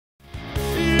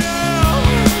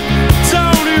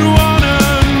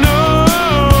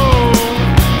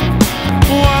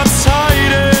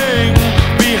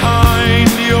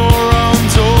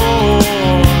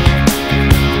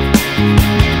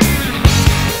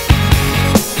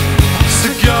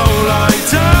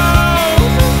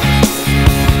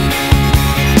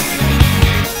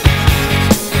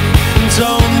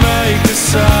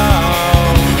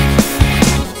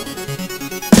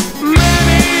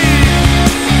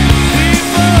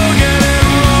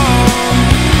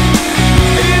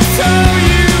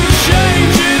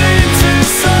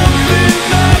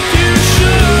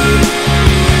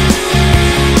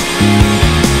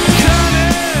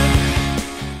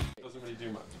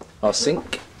our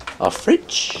sink, our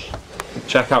fridge.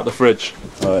 Check out the fridge.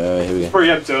 Oh, here we go.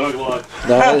 Pretty empty, I'm not gonna lie.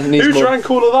 No, it needs Who more. drank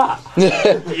all of that?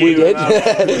 We did.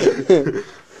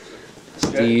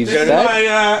 Steve's This is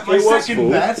bed. my second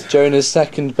bed. Jonah's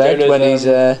second bed Jonah's, when he's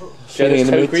feeling in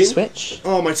the toe mood to cream. switch.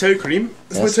 Oh, my toe cream.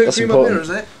 Is Yes, my toe that's cream important. up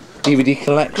there, is it? DVD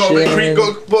collection.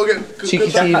 Cheeky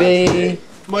TV.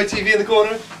 My TV in the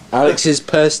corner. Alex's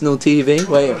personal TV.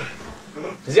 Wait.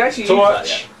 Does he actually Torch.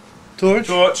 use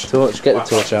Torch. Get the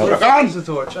torch out. Use the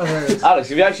torch. Oh, there it is. that yet? Alex,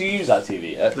 have you actually used that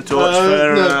TV yet? The torch for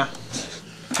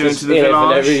going to the For no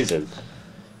village. reason.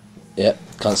 Yep.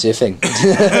 Can't see a thing. Should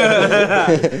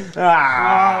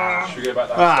we go back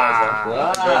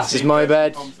downstairs This is my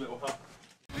bed.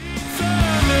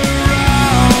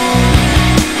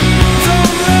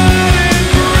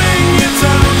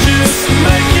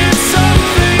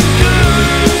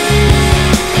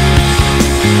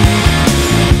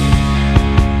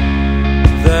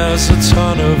 There's a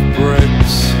ton of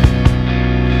bricks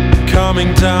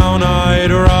coming down,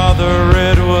 I'd rather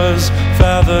it was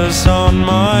feathers on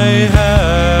my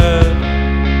head.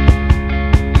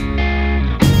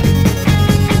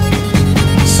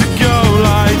 So go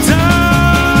lie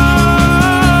down,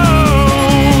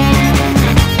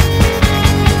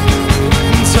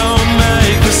 don't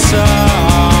make a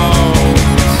sound.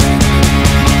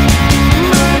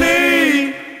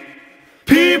 Many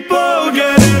people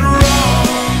get it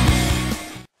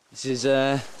wrong. This is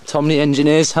Tom the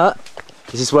engineer's hut.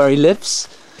 This is where he lives.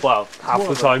 Well, half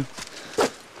the time.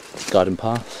 Garden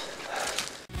path.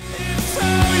 It's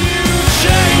how you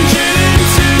change it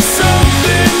into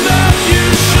something that you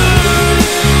should.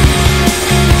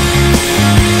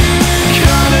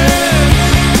 Can it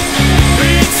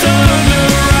be turned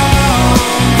around?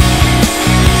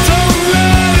 Don't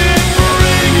let it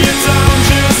bring you down,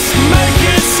 just make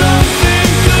it something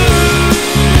good.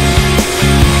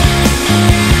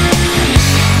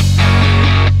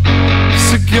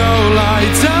 So go lie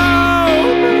down.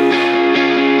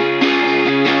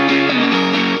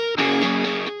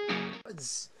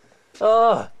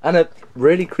 Oh, and a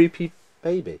really creepy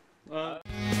baby.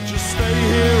 Just stay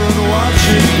here and watch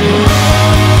it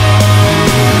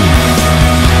grow.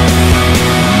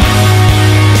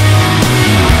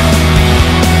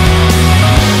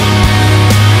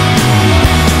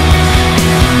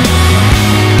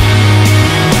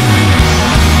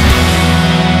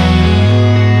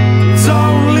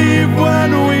 Don't leave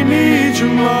when we need you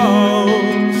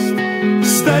most.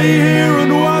 Stay here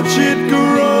and watch it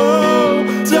grow.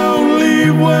 Don't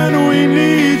leave when we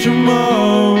need you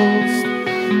most.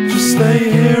 Just stay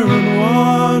here and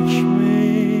watch me.